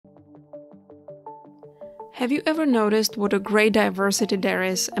Have you ever noticed what a great diversity there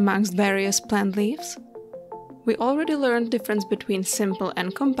is amongst various plant leaves? We already learned the difference between simple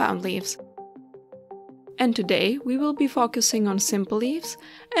and compound leaves. And today we will be focusing on simple leaves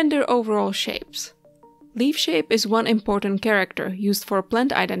and their overall shapes. Leaf shape is one important character used for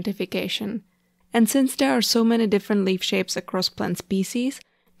plant identification. And since there are so many different leaf shapes across plant species,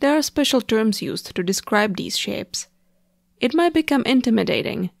 there are special terms used to describe these shapes. It might become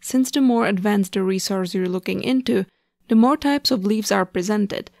intimidating, since the more advanced the resource you're looking into, the more types of leaves are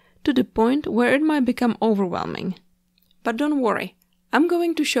presented, to the point where it might become overwhelming. But don't worry, I'm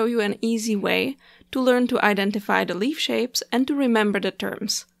going to show you an easy way to learn to identify the leaf shapes and to remember the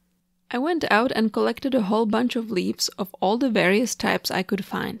terms. I went out and collected a whole bunch of leaves of all the various types I could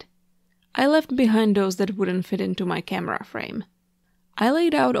find. I left behind those that wouldn't fit into my camera frame. I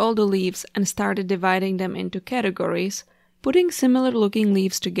laid out all the leaves and started dividing them into categories, putting similar looking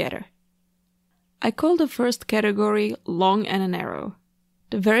leaves together. I call the first category long and narrow.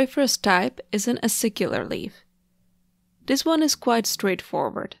 The very first type is an acicular leaf. This one is quite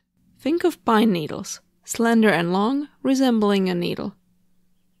straightforward. Think of pine needles, slender and long, resembling a needle.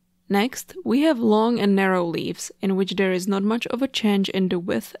 Next, we have long and narrow leaves, in which there is not much of a change in the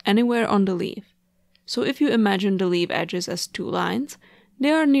width anywhere on the leaf. So if you imagine the leaf edges as two lines,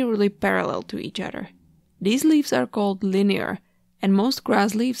 they are nearly parallel to each other. These leaves are called linear, and most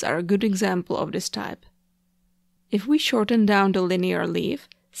grass leaves are a good example of this type. If we shorten down the linear leaf,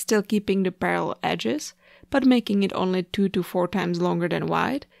 still keeping the parallel edges, but making it only 2 to 4 times longer than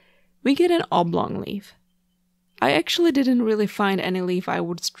wide, we get an oblong leaf. I actually didn't really find any leaf I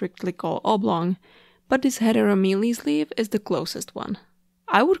would strictly call oblong, but this Heteromeles leaf is the closest one.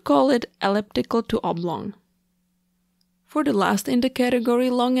 I would call it elliptical to oblong. For the last in the category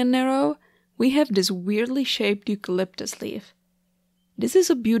long and narrow, we have this weirdly shaped eucalyptus leaf. This is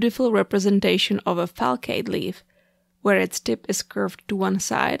a beautiful representation of a falcate leaf, where its tip is curved to one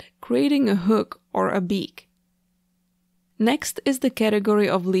side, creating a hook or a beak. Next is the category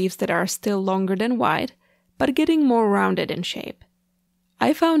of leaves that are still longer than wide, but getting more rounded in shape.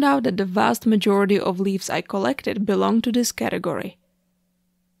 I found out that the vast majority of leaves I collected belong to this category.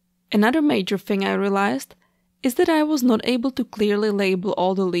 Another major thing I realized is that I was not able to clearly label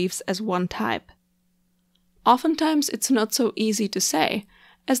all the leaves as one type. Oftentimes it's not so easy to say,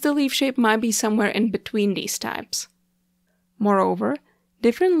 as the leaf shape might be somewhere in between these types. Moreover,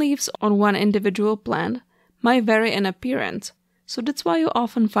 different leaves on one individual plant might vary in appearance, so that's why you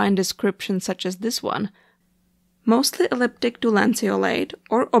often find descriptions such as this one, mostly elliptic to lanceolate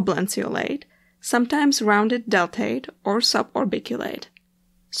or oblanceolate, sometimes rounded deltate or suborbiculate.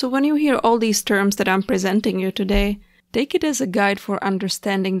 So when you hear all these terms that I'm presenting you today, take it as a guide for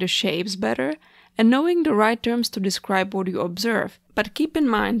understanding the shapes better and knowing the right terms to describe what you observe, but keep in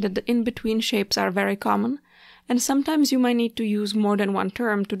mind that the in-between shapes are very common, and sometimes you might need to use more than one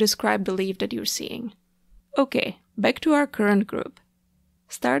term to describe the leaf that you're seeing. Okay, back to our current group.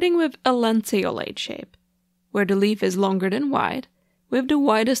 Starting with a lanceolate shape, where the leaf is longer than wide, with the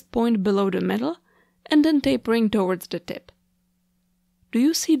widest point below the middle, and then tapering towards the tip. Do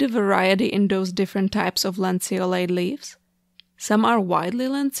you see the variety in those different types of lanceolate leaves? Some are widely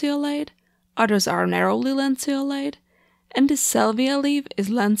lanceolate, others are narrowly lanceolate, and this salvia leaf is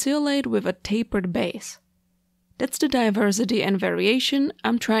lanceolate with a tapered base. That's the diversity and variation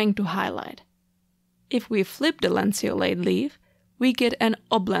I'm trying to highlight. If we flip the lanceolate leaf, we get an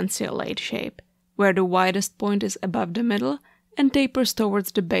oblanceolate shape, where the widest point is above the middle and tapers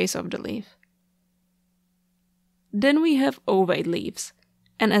towards the base of the leaf. Then we have ovate leaves,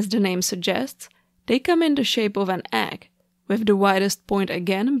 and as the name suggests, they come in the shape of an egg, with the widest point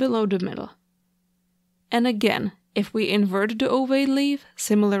again below the middle. And again, if we invert the ovate leaf,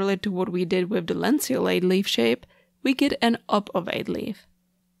 similarly to what we did with the lanceolate leaf shape, we get an obovate leaf.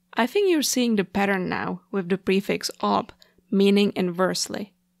 I think you're seeing the pattern now with the prefix ob, meaning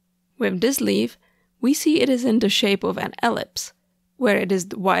inversely. With this leaf, we see it is in the shape of an ellipse, where it is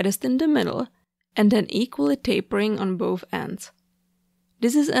the widest in the middle, and then equally tapering on both ends.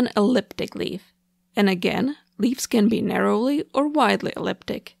 This is an elliptic leaf, and again, leaves can be narrowly or widely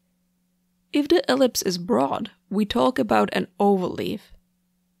elliptic. If the ellipse is broad, we talk about an oval leaf.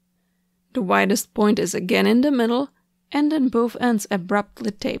 The widest point is again in the middle, and then both ends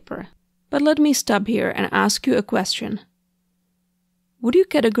abruptly taper. But let me stop here and ask you a question. Would you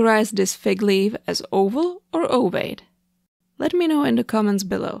categorize this fig leaf as oval or ovate? Let me know in the comments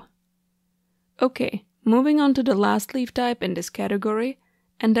below. Okay, moving on to the last leaf type in this category,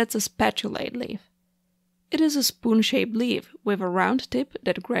 and that's a spatulate leaf. It is a spoon-shaped leaf with a round tip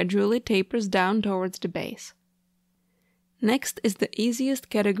that gradually tapers down towards the base. Next is the easiest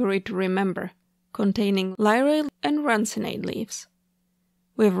category to remember, containing lyrae and rancinate leaves.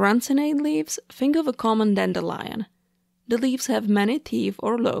 With rancinate leaves, think of a common dandelion. The leaves have many teeth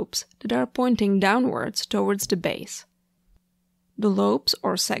or lobes that are pointing downwards towards the base. The lobes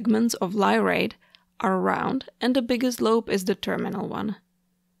or segments of lyrate are round, and the biggest lobe is the terminal one.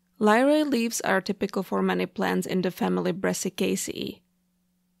 Lyrae leaves are typical for many plants in the family Brassicaceae.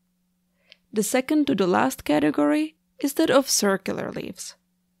 The second to the last category is that of circular leaves.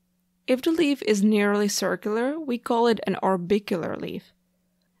 If the leaf is nearly circular, we call it an orbicular leaf.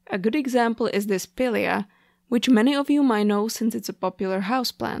 A good example is this Pilea, which many of you might know since it's a popular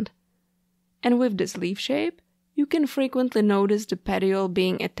houseplant. And with this leaf shape, you can frequently notice the petiole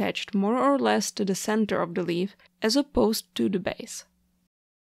being attached more or less to the center of the leaf as opposed to the base.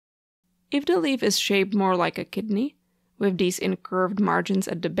 If the leaf is shaped more like a kidney, with these incurved margins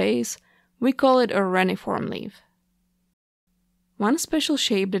at the base, we call it a reniform leaf. One special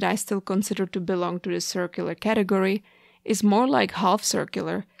shape that I still consider to belong to the circular category is more like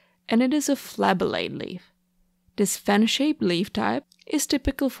half-circular, and it is a flabellate leaf. This fan-shaped leaf type is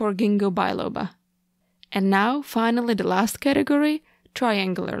typical for Ginkgo biloba. And now, finally, the last category,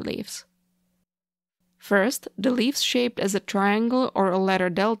 triangular leaves. First, the leaves shaped as a triangle or a letter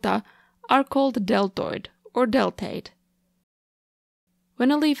delta are called deltoid or deltate.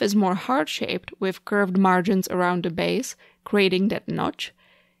 When a leaf is more heart-shaped with curved margins around the base, creating that notch,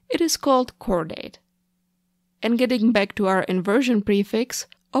 it is called cordate. And getting back to our inversion prefix,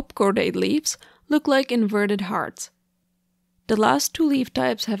 obcordate leaves look like inverted hearts. The last two leaf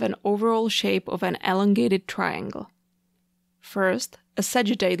types have an overall shape of an elongated triangle. First, a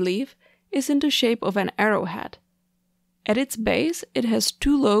sagittate leaf is in the shape of an arrowhead. At its base, it has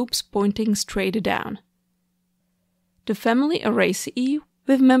two lobes pointing straight down. The family Araceae,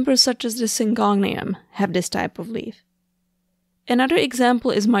 with members such as the Syngonium, have this type of leaf. Another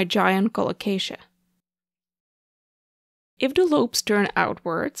example is my giant Colocasia. If the lobes turn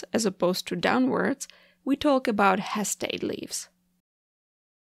outwards as opposed to downwards, we talk about hestate leaves.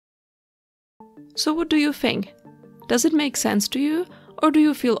 So what do you think? Does it make sense to you, or do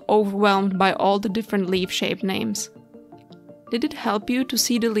you feel overwhelmed by all the different leaf shape names? Did it help you to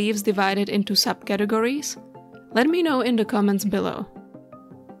see the leaves divided into subcategories? Let me know in the comments below.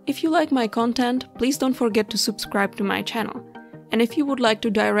 If you like my content, please don't forget to subscribe to my channel. And if you would like to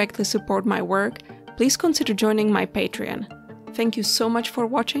directly support my work, please consider joining my Patreon. Thank you so much for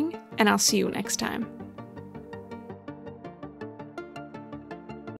watching, and I'll see you next time.